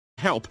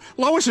help.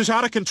 Lois is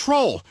out of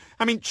control.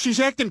 I mean, she's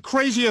acting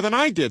crazier than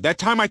I did that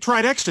time I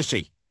tried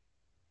ecstasy.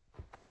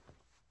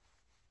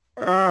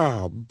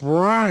 Oh,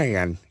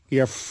 Brian,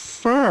 your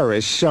fur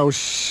is so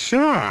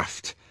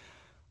soft.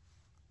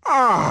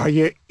 Oh,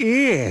 your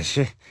ears.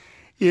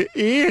 Your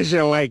ears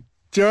are like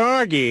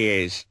dog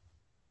ears.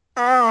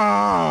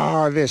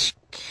 Oh, this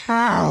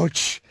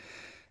couch.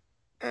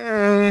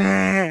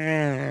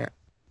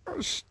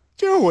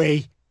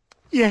 Stewie,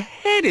 your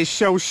head is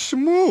so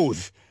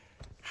smooth.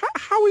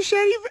 How is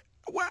that even...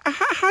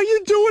 How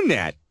you doing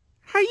that?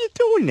 How you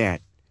doing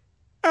that?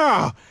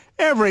 Oh,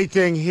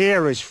 everything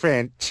here is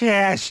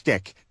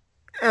fantastic.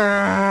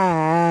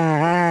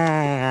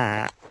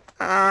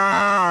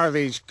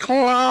 These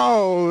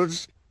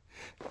clothes.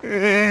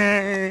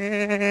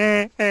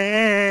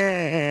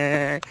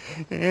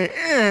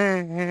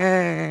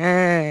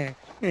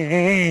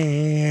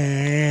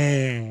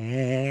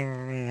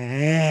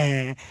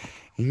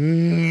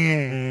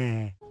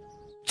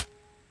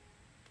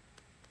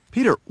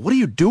 Peter, what are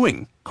you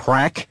doing?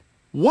 Crack?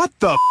 What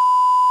the f***?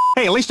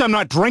 Hey, at least I'm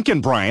not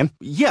drinking, Brian.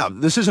 Yeah,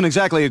 this isn't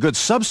exactly a good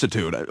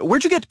substitute.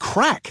 Where'd you get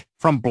crack?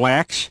 From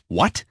Black's.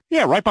 What?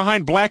 Yeah, right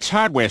behind Black's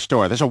hardware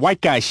store. There's a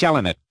white guy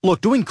selling it. Look,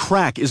 doing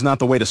crack is not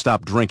the way to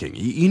stop drinking.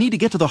 You need to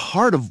get to the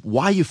heart of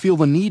why you feel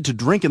the need to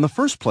drink in the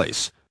first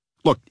place.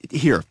 Look,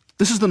 here.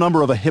 This is the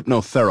number of a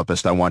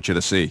hypnotherapist I want you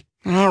to see.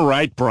 All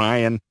right,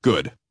 Brian.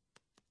 Good.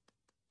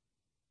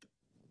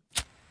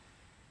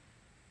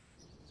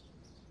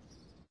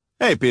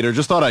 Hey, Peter,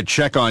 just thought I'd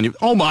check on you.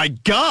 Oh, my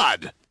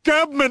God!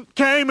 Government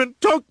came and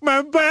took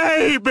my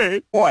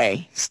baby.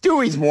 Boy,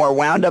 Stewie's more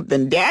wound up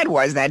than Dad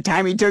was that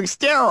time he took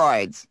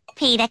steroids.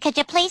 Peter, could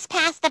you please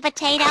pass the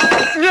potato?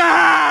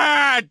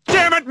 Ah!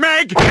 Damn it,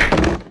 Meg!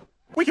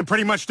 We can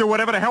pretty much do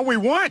whatever the hell we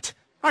want.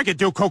 I could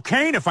do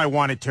cocaine if I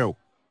wanted to.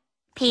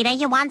 Peter,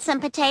 you want some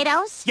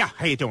potatoes? Yeah,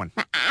 how you doing?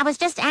 I was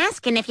just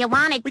asking if you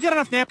wanted... We got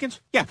enough napkins?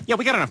 Yeah,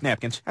 we got enough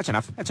napkins. That's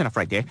enough. That's enough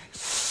right there.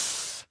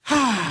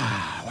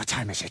 What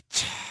time is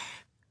it?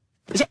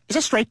 Is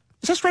that straight?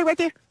 Is that straight right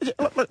there?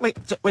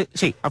 Wait,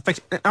 see, I'll fix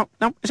it.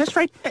 No, is that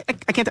straight? I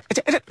can't...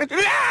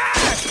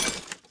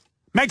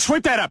 Meg,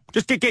 sweep that up.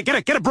 Just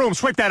get a broom,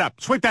 sweep that up.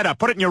 Sweep that up.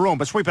 Put it in your room,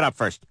 but sweep it up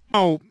first.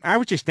 Oh, I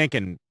was just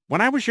thinking,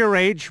 when I was your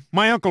age,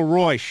 my Uncle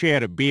Roy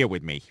shared a beer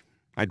with me.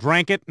 I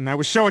drank it, and I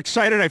was so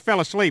excited I fell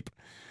asleep.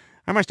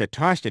 I must have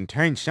tossed and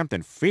turned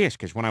something fierce,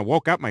 because when I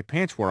woke up, my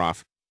pants were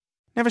off.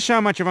 Never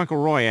saw much of Uncle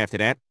Roy after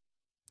that.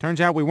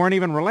 Turns out we weren't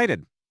even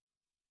related.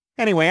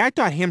 Anyway, I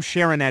thought him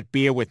sharing that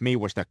beer with me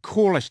was the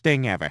coolest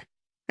thing ever.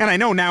 And I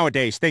know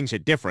nowadays things are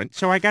different,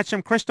 so I got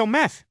some crystal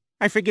meth.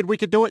 I figured we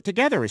could do it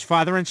together as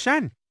father and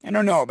son. I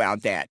don't know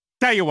about that.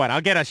 Tell you what,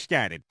 I'll get us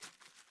started.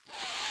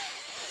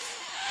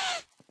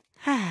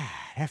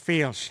 That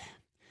feels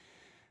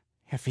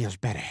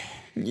better.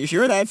 You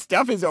sure that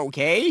stuff is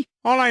okay?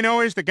 All I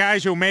know is the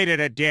guys who made it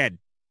are dead.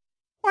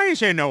 Why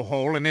is there no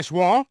hole in this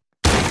wall?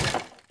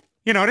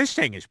 You know, this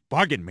thing is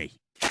bugging me.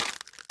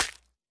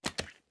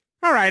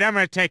 All right, I'm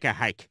gonna take a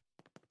hike.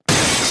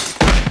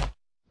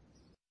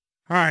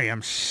 I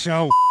am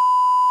so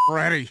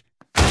ready.